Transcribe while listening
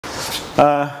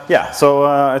Yeah, so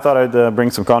I thought I'd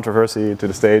bring some controversy to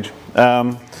the stage.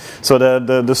 So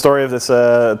the story of this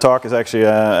talk is actually,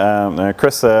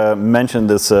 Chris mentioned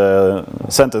this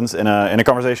sentence in a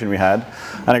conversation we had,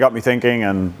 and it got me thinking,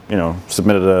 and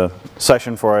submitted a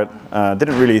session for it.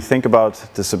 Didn't really think about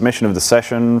the submission of the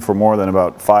session for more than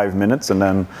about 5 minutes, and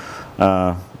then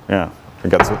yeah, it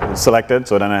got selected.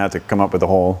 So then I had to come up with the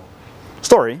whole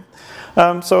story.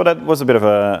 So that was a bit of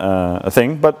a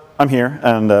thing, but I'm here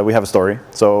and we have a story,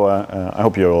 so I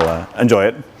hope you'll enjoy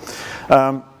it.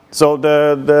 So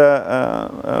the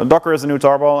Docker is a new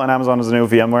tarball and Amazon is a new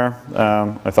VMware.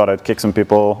 I thought I'd kick some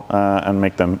people and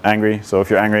make them angry. So if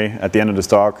you're angry at the end of this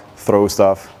talk, throw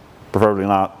stuff, preferably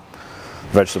not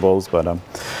vegetables. But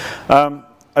I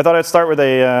thought I'd start with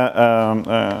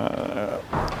a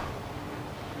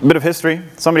bit of history.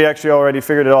 Somebody actually already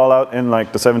figured it all out in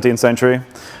like the 17th century.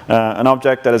 An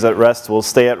object that is at rest will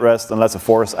stay at rest unless a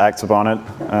force acts upon it.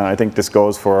 I think this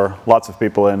goes for lots of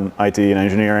people in IT and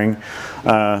engineering,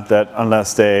 that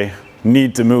unless they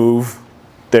need to move,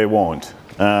 they won't.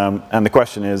 And the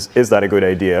question is that a good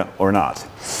idea or not?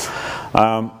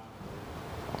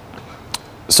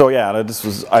 So yeah, this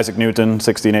was Isaac Newton,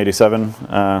 1687.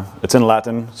 It's in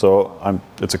Latin, so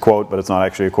it's a quote, but it's not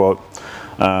actually a quote.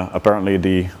 Apparently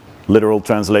the literal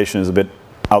translation is a bit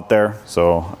out there,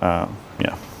 so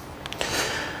yeah.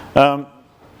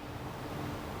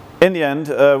 In the end,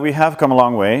 we have come a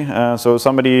long way. So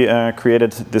somebody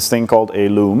created this thing called a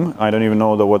loom. I don't even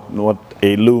know what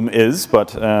a loom is, but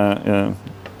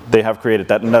they have created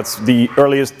that, and that's the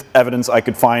earliest evidence I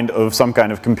could find of some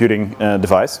kind of computing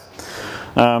device.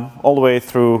 All the way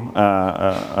through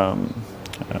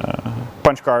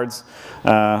punch cards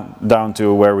down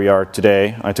to where we are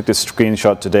today. I took this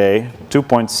screenshot today.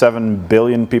 2.7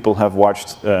 billion people have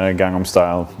watched Gangnam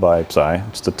Style by Psy.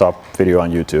 It's the top video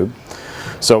on YouTube.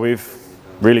 So we've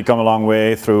really come a long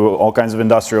way through all kinds of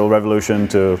industrial revolution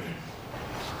to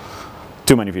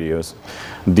too many videos.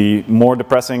 The more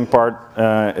depressing part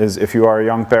is if you are a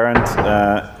young parent,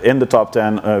 in the top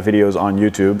 10 videos on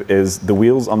YouTube is the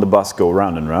wheels on the bus go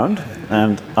round and round.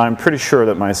 And I'm pretty sure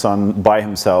that my son by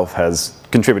himself has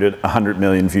contributed 100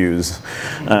 million views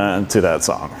to that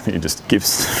song. He just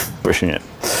keeps pushing it.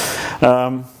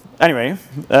 Anyway,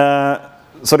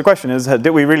 so the question is, did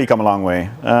we really come a long way?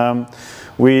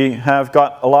 We have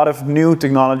got a lot of new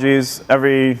technologies.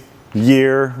 Every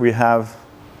year we have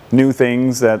new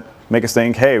things that make us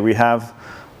think, hey, we have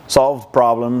solved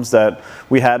problems that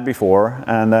we had before,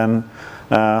 and then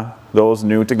those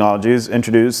new technologies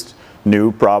introduced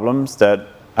new problems that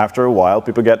after a while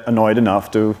people get annoyed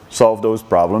enough to solve those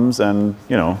problems, and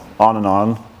on and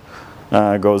on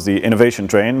goes the innovation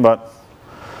train. But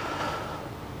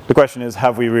the question is,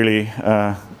 have we really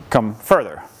come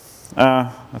further?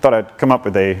 I thought I'd come up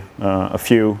with a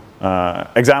few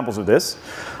examples of this.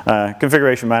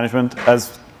 Configuration management,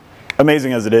 as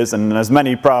amazing as it is and as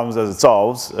many problems as it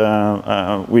solves,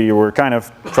 we were kind of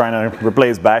trying to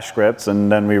replace bash scripts, and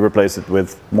then we replaced it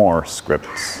with more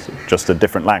scripts, just a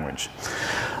different language.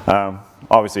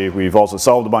 Obviously we've also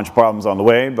solved a bunch of problems on the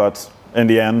way, but in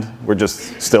the end we're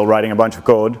just still writing a bunch of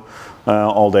code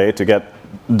all day to get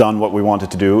done what we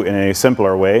wanted to do in a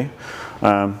simpler way.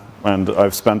 And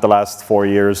I've spent the last 4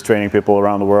 years training people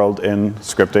around the world in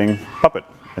scripting Puppet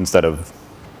instead of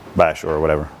Bash or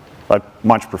whatever. I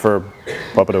much prefer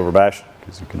Puppet over Bash,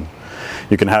 because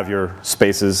you can have your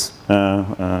spaces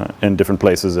in different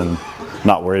places and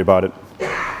not worry about it.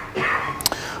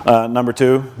 Number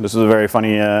 2, this was a very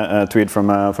funny tweet from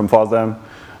Fosdem.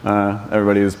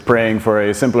 Everybody is praying for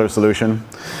a simpler solution.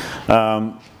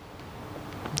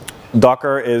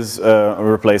 Docker is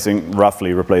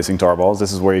roughly replacing tarballs.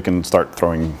 This is where you can start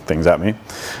throwing things at me.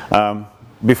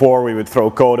 Before we would throw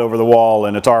code over the wall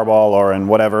in a tarball or in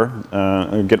whatever,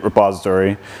 a Git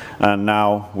repository, and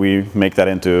now we make that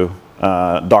into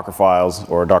Docker files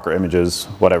or Docker images,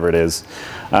 whatever it is.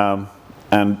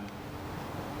 And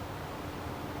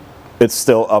it's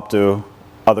still up to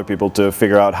other people to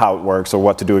figure out how it works or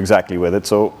what to do exactly with it.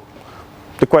 So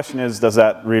the question is, does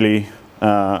that really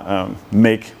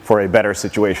make for a better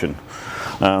situation?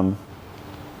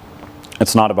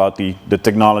 It's not about the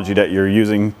technology that you're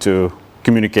using to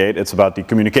communicate, it's about the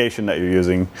communication that you're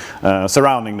using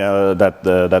surrounding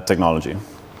that technology.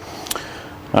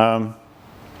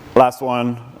 Last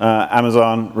one,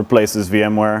 Amazon replaces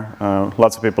VMware.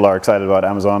 Lots of people are excited about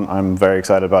Amazon. I'm very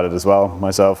excited about it as well,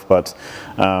 myself, but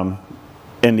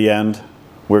in the end,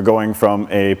 we're going from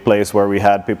a place where we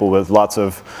had people with lots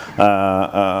of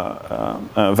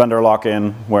vendor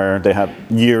lock-in, where they had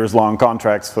years-long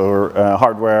contracts for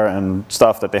hardware and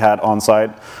stuff that they had on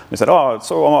site. They said, oh, it's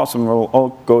so awesome, we'll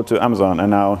all go to Amazon.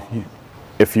 And now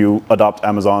if you adopt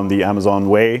Amazon the Amazon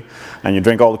way and you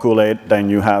drink all the Kool-Aid, then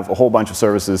you have a whole bunch of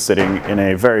services sitting in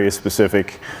a very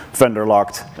specific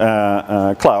vendor-locked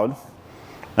cloud,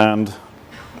 and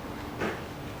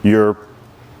you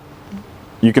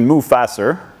can move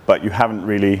faster, but you haven't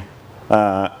really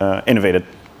innovated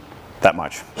that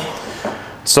much.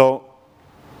 So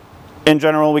in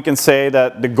general, we can say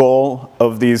that the goal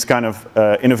of these kind of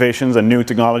innovations and new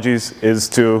technologies is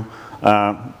to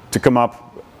come up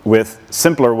with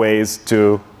simpler ways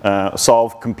to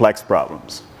solve complex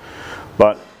problems.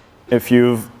 But if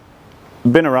you've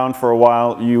been around for a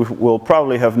while, you will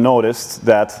probably have noticed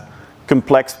that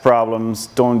complex problems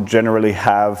don't generally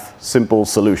have simple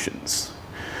solutions.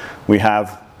 We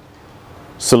have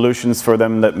solutions for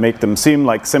them that make them seem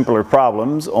like simpler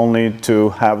problems, only to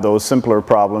have those simpler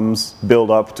problems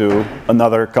build up to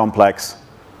another complex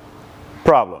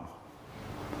problem.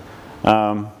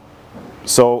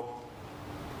 So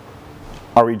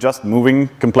are we just moving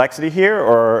complexity here,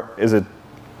 or is it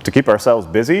to keep ourselves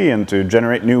busy and to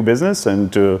generate new business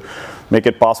and to make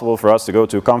it possible for us to go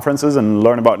to conferences and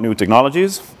learn about new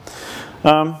technologies?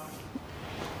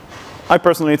 I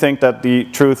personally think that the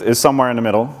truth is somewhere in the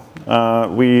middle.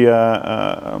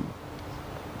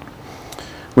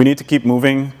 We need to keep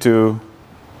moving to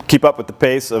keep up with the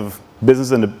pace of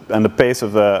business and the pace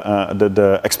of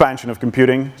the expansion of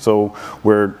computing. So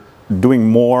we're doing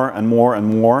more and more and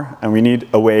more, and we need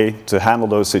a way to handle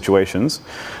those situations.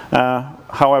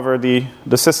 However,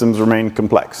 the systems remain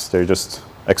complex. They're just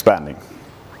expanding.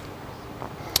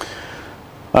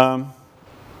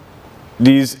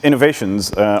 These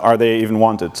innovations, are they even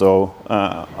wanted? So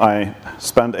I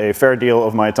spent a fair deal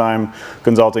of my time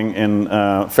consulting in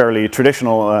fairly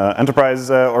traditional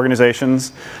enterprise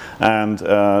organizations, and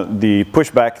the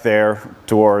pushback there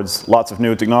towards lots of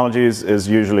new technologies is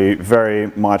usually very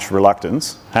much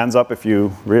reluctance. Hands up if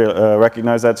you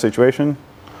recognize that situation.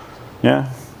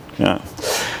 Yeah? Yeah.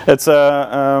 It's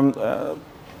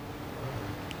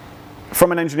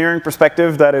from an engineering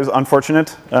perspective, that is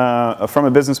unfortunate. From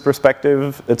a business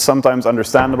perspective, it's sometimes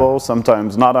understandable,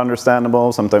 sometimes not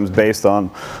understandable, sometimes based on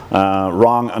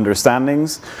wrong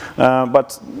understandings.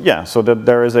 But yeah, so that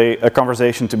there is a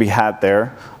conversation to be had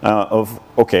there of,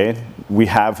 okay, we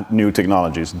have new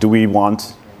technologies. Do we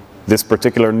want this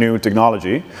particular new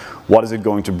technology? What is it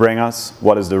going to bring us?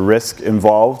 What is the risk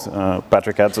involved?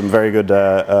 Patrick had some very good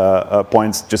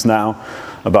points just now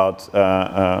about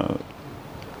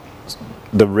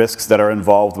the risks that are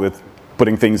involved with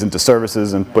putting things into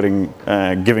services and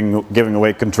giving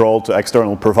away control to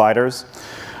external providers.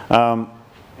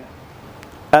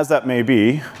 As that may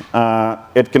be,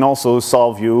 it can also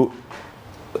solve your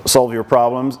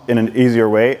problems in an easier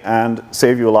way and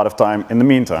save you a lot of time in the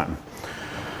meantime.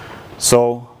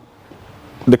 So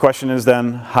the question is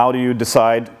then, how do you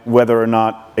decide whether or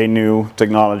not a new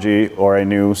technology or a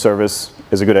new service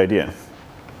is a good idea?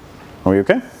 Are we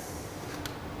okay?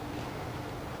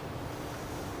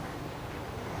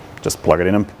 Just plug it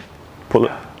in and pull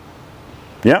it.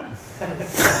 Yeah?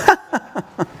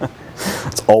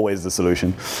 It's always the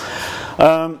solution.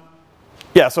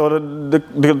 Yeah, so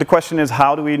the question is,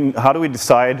 how do we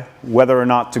decide whether or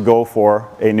not to go for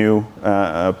a new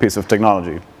piece of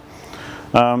technology?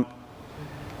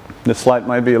 This slide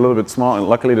might be a little bit small.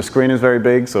 Luckily, the screen is very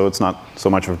big, so it's not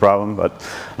so much of a problem, but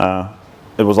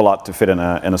it was a lot to fit in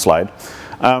a slide.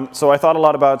 So I thought a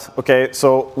lot about, okay,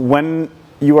 so when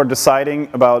you are deciding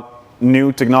about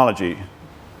new technology,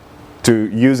 to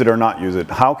use it or not use it,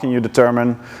 how can you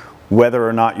determine whether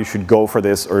or not you should go for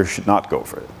this or should not go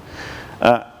for it?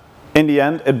 In the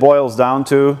end, it boils down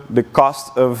to the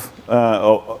cost of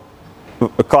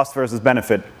a cost versus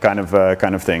benefit kind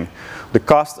of thing. The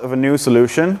cost of a new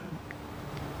solution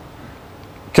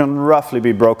can roughly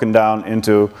be broken down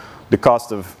into the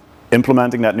cost of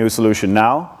implementing that new solution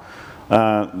now,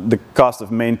 the cost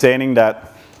of maintaining that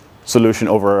solution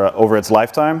over its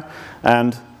lifetime,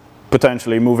 and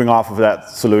potentially moving off of that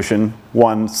solution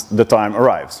once the time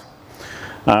arrives.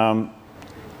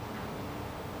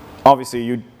 Obviously,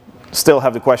 you still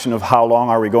have the question of how long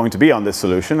are we going to be on this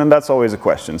solution, and that's always a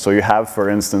question. So you have, for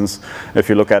instance, if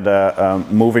you look at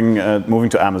moving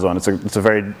to Amazon, it's a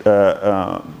very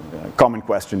common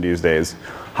question these days.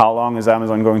 How long is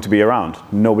Amazon going to be around?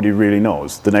 Nobody really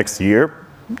knows. The next year?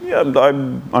 Yeah,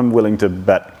 I'm willing to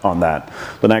bet on that.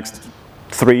 The next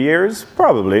 3 years?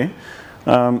 Probably.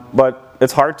 But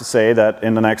it's hard to say that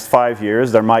in the next 5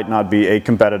 years there might not be a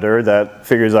competitor that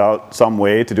figures out some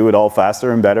way to do it all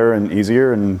faster and better and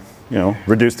easier and, you know,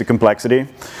 reduce the complexity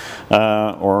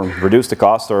or reduce the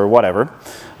cost or whatever.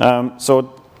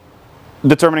 So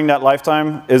determining that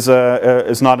lifetime is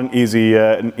not an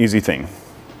easy thing.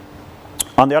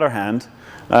 On the other hand,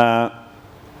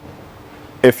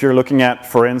 if you're looking at,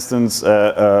 for instance,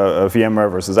 a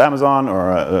VMware versus Amazon,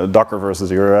 or Docker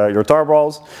versus your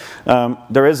tarballs,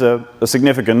 there is a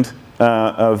significant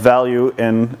value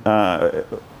in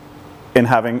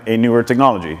having a newer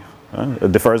technology.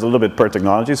 It differs a little bit per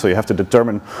technology, so you have to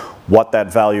determine what that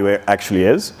value actually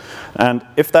is. And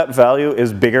if that value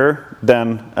is bigger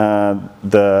than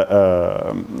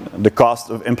the cost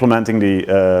of implementing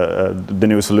the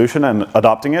new solution and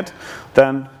adopting it,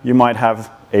 then you might have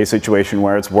a situation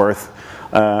where it's worth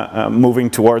moving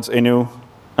towards a new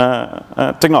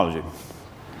technology.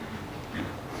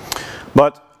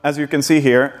 But as you can see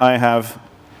here, I have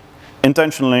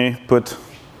intentionally put,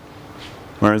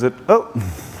 where is it? Oh!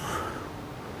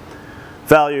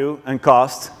 Value and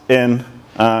cost in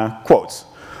quotes,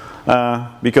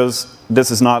 because this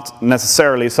is not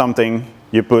necessarily something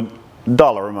you put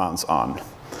dollar amounts on.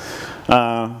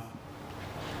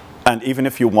 And even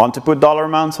if you want to put dollar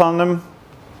amounts on them,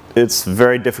 it's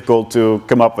very difficult to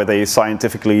come up with a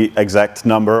scientifically exact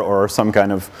number or some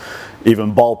kind of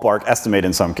even ballpark estimate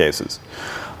in some cases.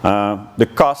 The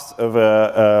cost of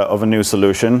a new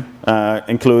solution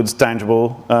includes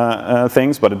tangible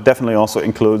things, but it definitely also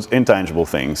includes intangible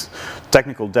things.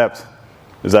 Technical debt,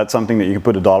 is that something that you can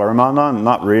put a dollar amount on?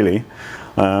 Not really.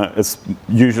 It's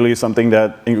usually something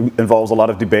that involves a lot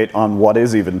of debate on what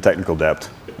is even technical debt.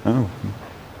 Oh.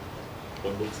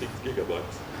 1.6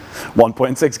 gigabytes.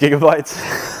 1.6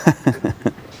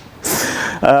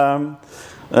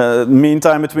 gigabytes. Mean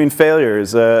time between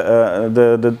failures,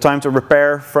 the time to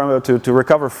repair to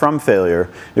recover from failure.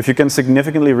 If you can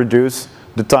significantly reduce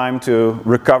the time to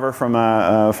recover from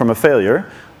a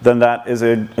failure, then that is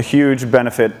a huge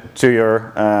benefit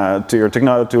to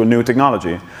a new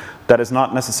technology. That is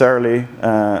not necessarily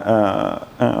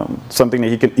something that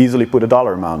you can easily put a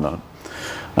dollar amount on.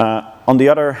 On the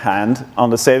other hand, on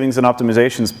the savings and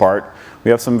optimizations part, we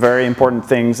have some very important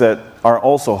things that are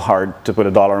also hard to put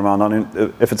a dollar amount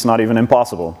on, if it's not even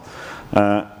impossible.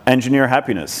 Engineer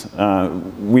happiness.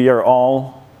 We are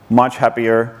all much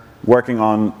happier working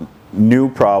on new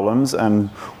problems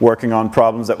and working on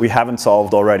problems that we haven't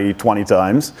solved already 20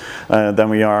 times than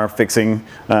we are fixing,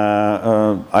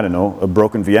 I don't know, a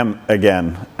broken VM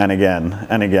again and again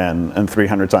and again and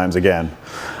 300 times again.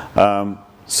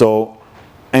 So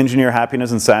engineer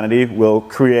happiness and sanity will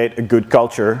create a good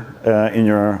culture in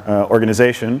your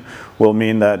organization, will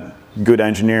mean that good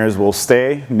engineers will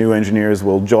stay, new engineers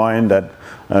will join, that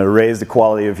raise the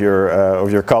quality of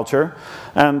your culture,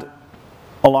 and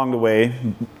along the way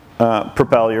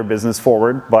propel your business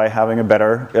forward by having a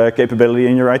better capability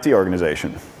in your IT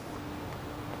organization.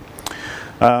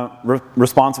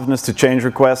 Responsiveness to change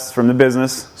requests from the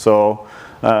business. So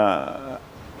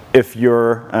if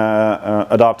you're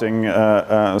adopting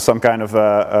some kind of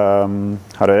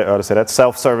how to say that,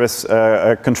 self-service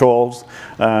controls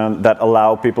that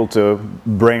allow people to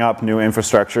bring up new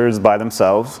infrastructures by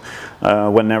themselves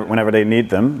whenever they need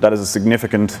them, that is a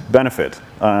significant benefit.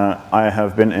 I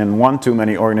have been in one too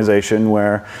many organization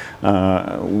where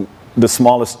the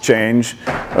smallest change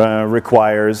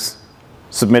requires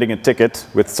submitting a ticket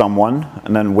with someone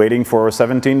and then waiting for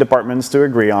 17 departments to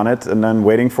agree on it, and then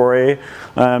waiting for a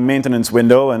maintenance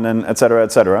window, and then et cetera,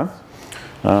 et cetera.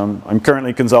 I'm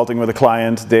currently consulting with a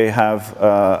client. They have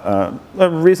a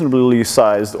reasonably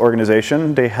sized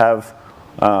organization. They have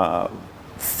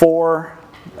 4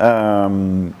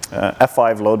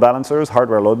 F5 load balancers,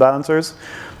 hardware load balancers.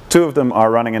 2 of them are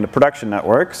running in the production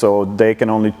network, so they can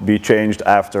only be changed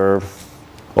after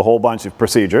a whole bunch of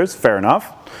procedures. Fair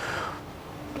enough.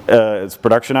 It's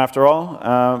production after all.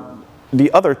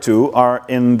 The other 2 are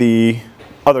in the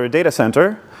other data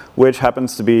center, which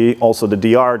happens to be also the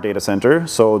DR data center,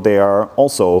 so they are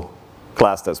also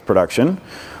classed as production,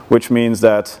 which means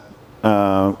that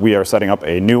we are setting up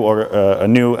a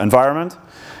new environment,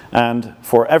 and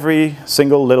for every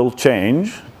single little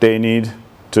change they need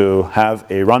to have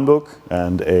a runbook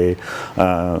and a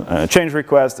change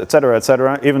request,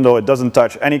 etc., even though it doesn't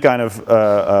touch any kind of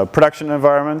production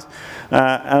environment.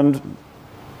 And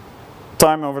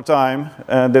time over time,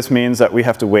 this means that we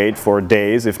have to wait for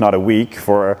days, if not a week,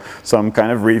 for some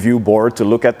kind of review board to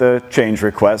look at the change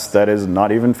request that is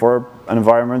not even for an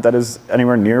environment that is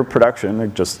anywhere near production.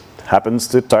 It just happens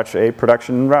to touch a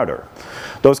production router.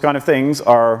 Those kind of things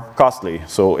are costly.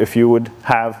 So if you would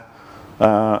have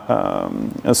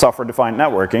software-defined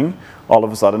networking, all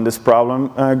of a sudden this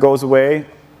problem goes away,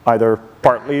 either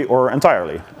partly or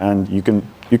entirely, and you can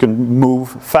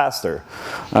move faster.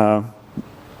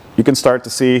 You can start to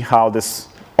see how this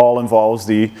all involves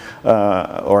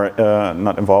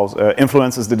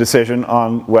influences the decision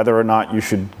on whether or not you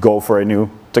should go for a new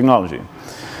technology.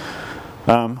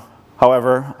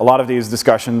 However, a lot of these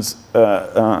discussions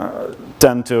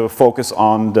tend to focus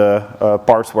on the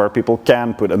parts where people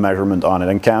can put a measurement on it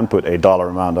and can put a dollar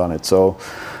amount on it. So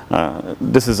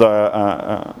this is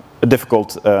a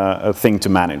difficult thing to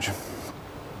manage.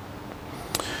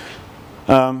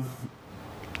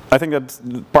 I think that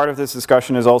part of this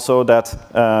discussion is also that,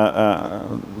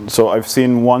 so I've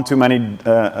seen one too many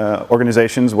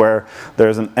organizations where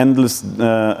there's an endless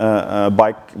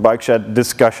bike shed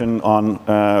discussion on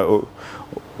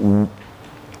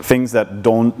things that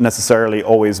don't necessarily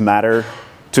always matter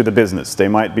to the business. They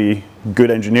might be good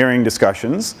engineering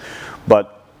discussions,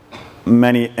 but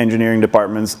many engineering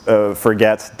departments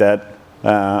forget that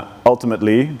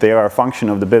ultimately they are a function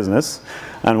of the business,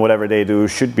 and whatever they do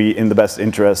should be in the best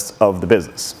interest of the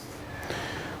business.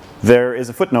 There is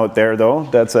a footnote there, though,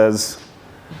 that says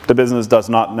the business does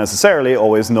not necessarily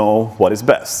always know what is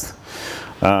best.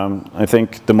 I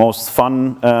think the most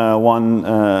fun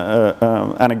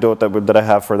anecdote that I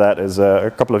have for that is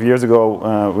a couple of years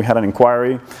ago we had an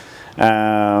inquiry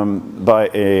by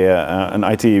an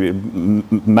IT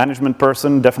management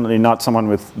person, definitely not someone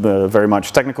with very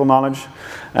much technical knowledge,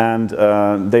 and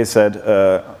they said,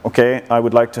 okay, I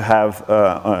would like to have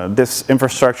this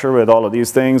infrastructure with all of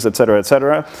these things, etc.,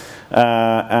 etc.,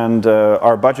 and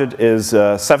our budget is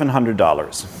 $700.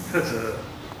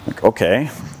 Like, okay,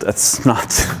 that's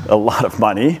not a lot of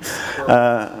money.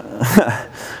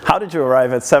 How did you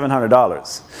arrive at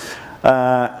 $700?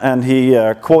 And he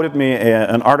quoted me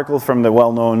an article from the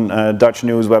well-known Dutch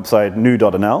news website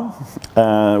D.AUD.nl,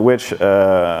 which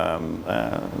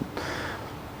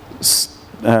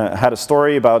had a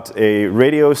story about a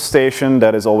radio station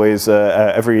that is always,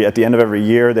 at the end of every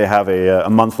year, they have a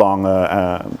month-long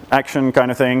action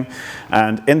kind of thing.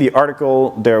 And in the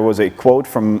article, there was a quote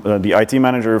from the IT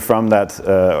manager from that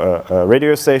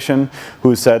radio station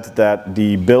who said that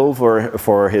the bill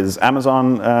for his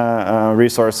Amazon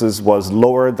resources was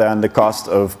lower than the cost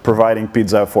of providing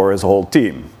pizza for his whole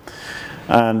team.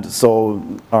 And so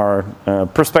our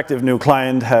prospective new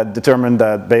client had determined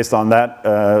that based on that,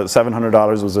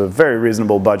 $700 was a very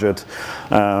reasonable budget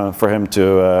for him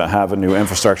to have a new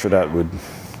infrastructure that would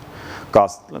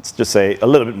cost, let's just say, a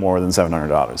little bit more than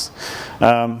 $700.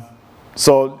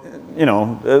 So, you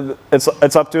know,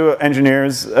 it's up to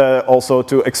engineers also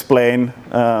to explain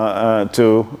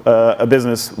to a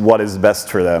business what is best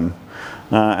for them.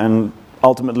 And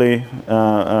ultimately,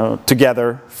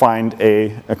 together, find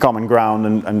a common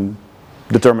ground and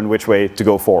determine which way to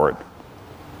go forward.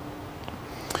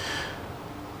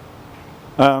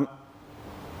 I'm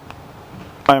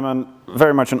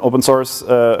very much an open source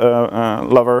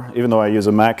lover, even though I use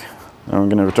a Mac. I'm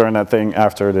going to return that thing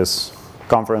after this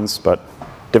conference, but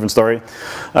different story.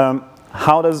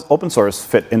 How does open source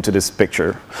fit into this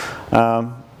picture?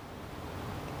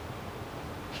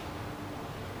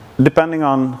 Depending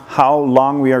on how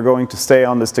long we are going to stay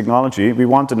on this technology, we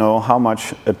want to know how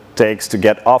much it takes to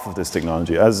get off of this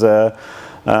technology. As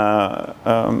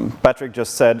Patrick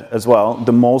just said as well,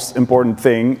 the most important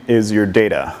thing is your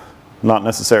data. Not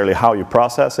necessarily how you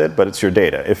process it, but it's your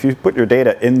data. If you put your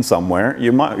data in somewhere,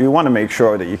 you want to make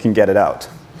sure that you can get it out.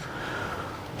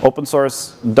 Open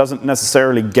source doesn't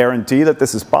necessarily guarantee that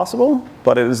this is possible,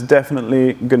 but it is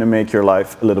definitely going to make your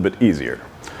life a little bit easier.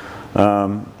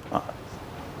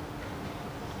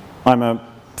 I'm a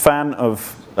fan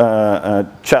of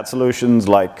chat solutions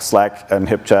like Slack and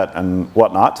HipChat and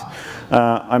whatnot.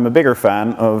 I'm a bigger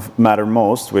fan of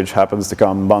Mattermost, which happens to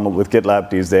come bundled with GitLab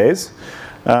these days,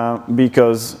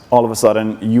 because all of a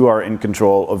sudden you are in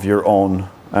control of your own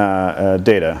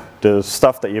data. The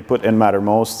stuff that you put in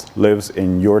Mattermost lives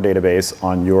in your database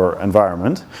on your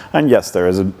environment. And yes, there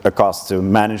is a cost to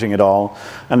managing it all,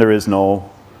 and there is no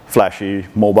flashy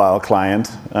mobile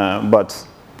client, but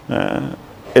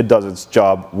it does its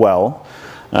job well,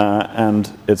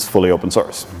 and it's fully open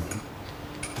source.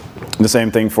 The same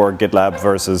thing for GitLab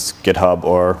versus GitHub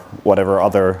or whatever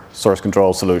other source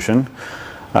control solution.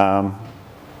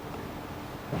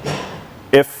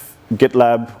 If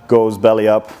GitLab goes belly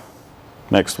up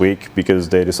next week because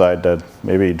they decide that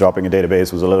maybe dropping a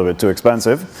database was a little bit too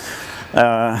expensive,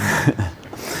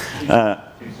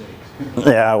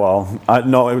 yeah, well,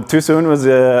 no, too soon was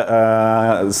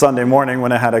Sunday morning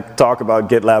when I had a talk about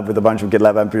GitLab with a bunch of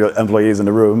GitLab employees in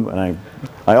the room, and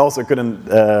I also couldn't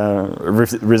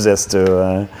resist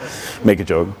to make a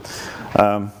joke.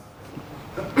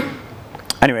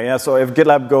 Anyway, yeah, so if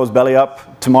GitLab goes belly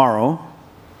up tomorrow,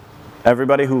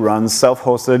 everybody who runs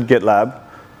self-hosted GitLab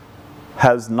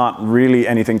has not really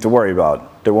anything to worry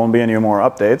about. There won't be any more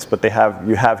updates, but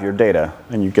you have your data,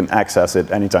 and you can access it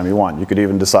anytime you want. You could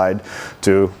even decide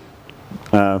to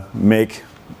make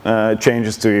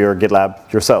changes to your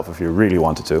GitLab yourself if you really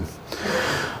wanted to.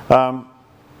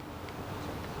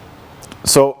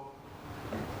 So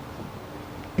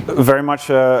very much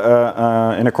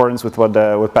in accordance with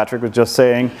what Patrick was just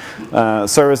saying,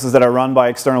 services that are run by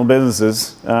external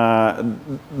businesses,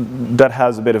 that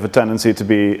has a bit of a tendency to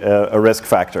be a risk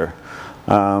factor.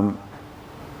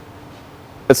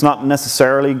 It's not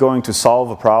necessarily going to solve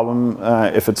a problem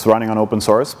if it's running on open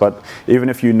source, but even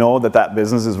if you know that that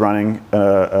business is running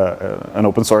an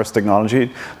open source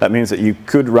technology, that means that you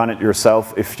could run it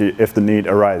yourself if the need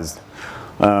arises.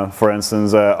 For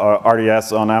instance,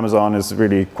 RDS on Amazon is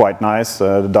really quite nice.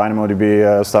 The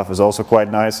DynamoDB stuff is also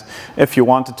quite nice. If you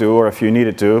wanted to, or if you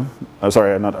needed to,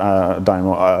 sorry, not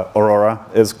Dynamo, Aurora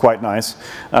is quite nice.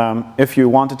 If you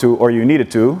wanted to, or you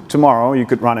needed to, tomorrow you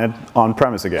could run it on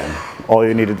premise again. All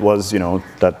you needed was, you know,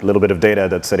 that little bit of data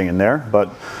that's sitting in there, but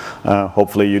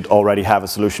hopefully you'd already have a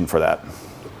solution for that.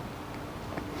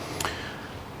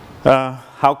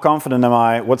 How confident am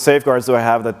I? What safeguards do I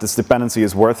have that this dependency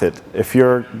is worth it? If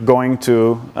you're going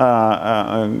to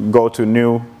go to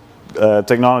new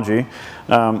technology,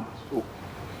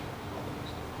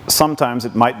 sometimes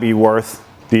it might be worth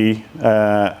the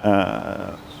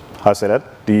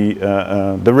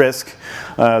the risk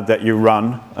that you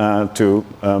run to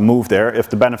move there if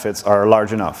the benefits are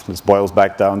large enough. This boils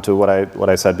back down to what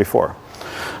I said before.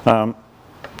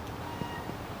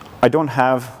 I don't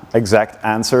have exact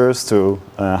answers to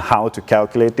how to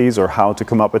calculate these or how to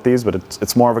come up with these, but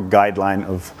it's more of a guideline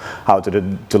of how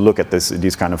to look at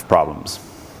these kind of problems.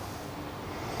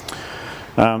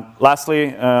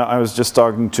 Lastly, I was just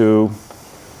talking to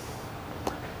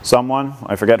someone,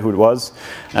 I forget who it was,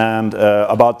 and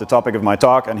about the topic of my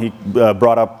talk, and he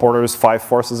brought up Porter's 5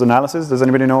 forces analysis. Does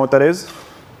anybody know what that is?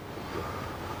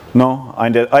 No, I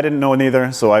didn't know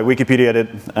neither, so I Wikipedia'd it,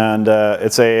 and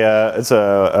it's a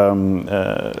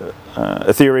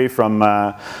theory from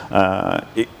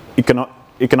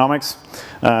economics,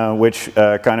 which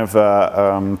kind of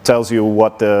tells you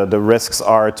what the risks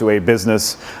are to a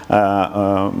business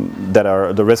that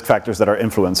are the risk factors that are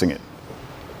influencing it.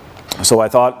 So I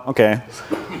thought, okay,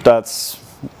 let's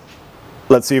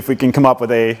see if we can come up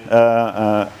with a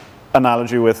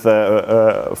analogy with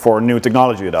for new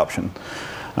technology adoption.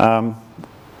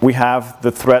 We have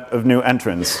the threat of new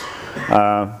entrants.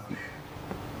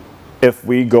 If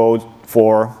we go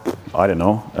for, I don't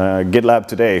know, GitLab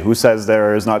today, who says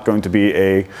there is not going to be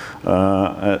a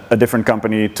different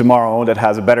company tomorrow that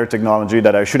has a better technology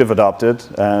that I should have adopted,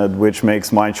 which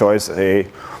makes my choice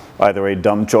either a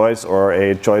dumb choice or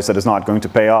a choice that is not going to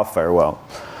pay off very well.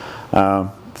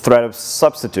 Threat of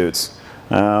substitutes.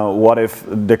 What if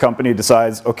the company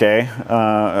decides, okay,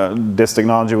 this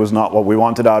technology was not what we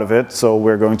wanted out of it, so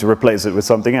we're going to replace it with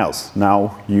something else.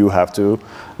 Now you have to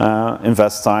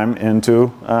invest time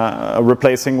into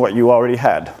replacing what you already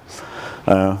had.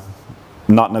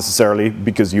 Not necessarily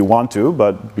because you want to,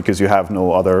 but because you have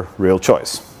no other real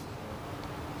choice.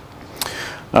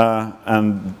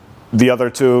 And the other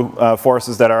two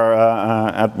forces that are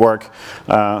at work,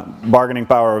 bargaining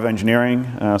power of engineering.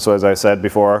 So as I said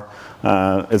before,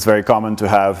 it's very common to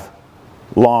have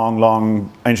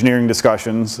long engineering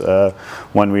discussions.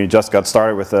 When we just got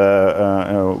started with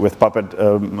Puppet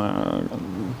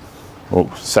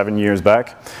 7 years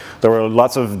back, there were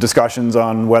lots of discussions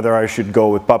on whether I should go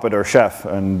with Puppet or Chef,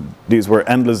 and these were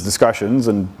endless discussions.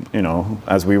 And you know,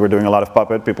 as we were doing a lot of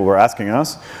Puppet, people were asking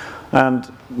us. And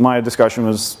my discussion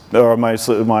was, or my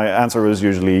answer was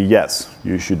usually, yes,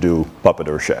 you should do Puppet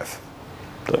or Chef.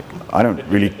 Like, I don't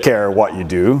really care what you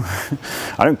do.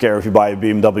 I don't care if you buy a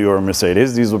BMW or a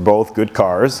Mercedes. These are both good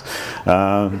cars.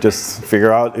 Just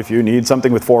figure out if you need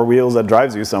something with 4 wheels that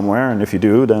drives you somewhere, and if you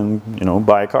do, then you know,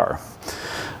 buy a car.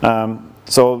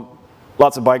 So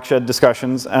lots of bike shed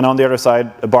discussions, and on the other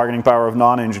side, a bargaining power of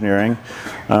non-engineering.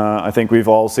 I think we've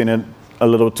all seen it a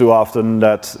little too often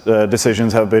that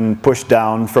decisions have been pushed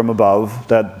down from above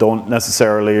that don't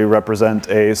necessarily represent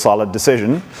a solid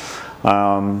decision,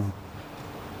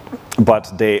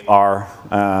 but they are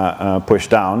pushed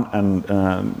down, and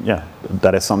yeah,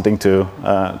 that is something to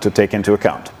take into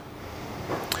account.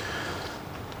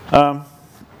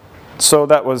 So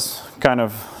that was kind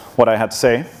of what I had to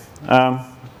say.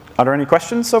 Are there any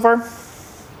questions so far?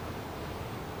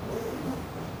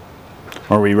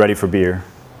 Or are we ready for beer?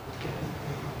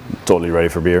 Totally ready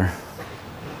for beer.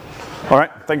 All right,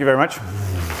 thank you very much.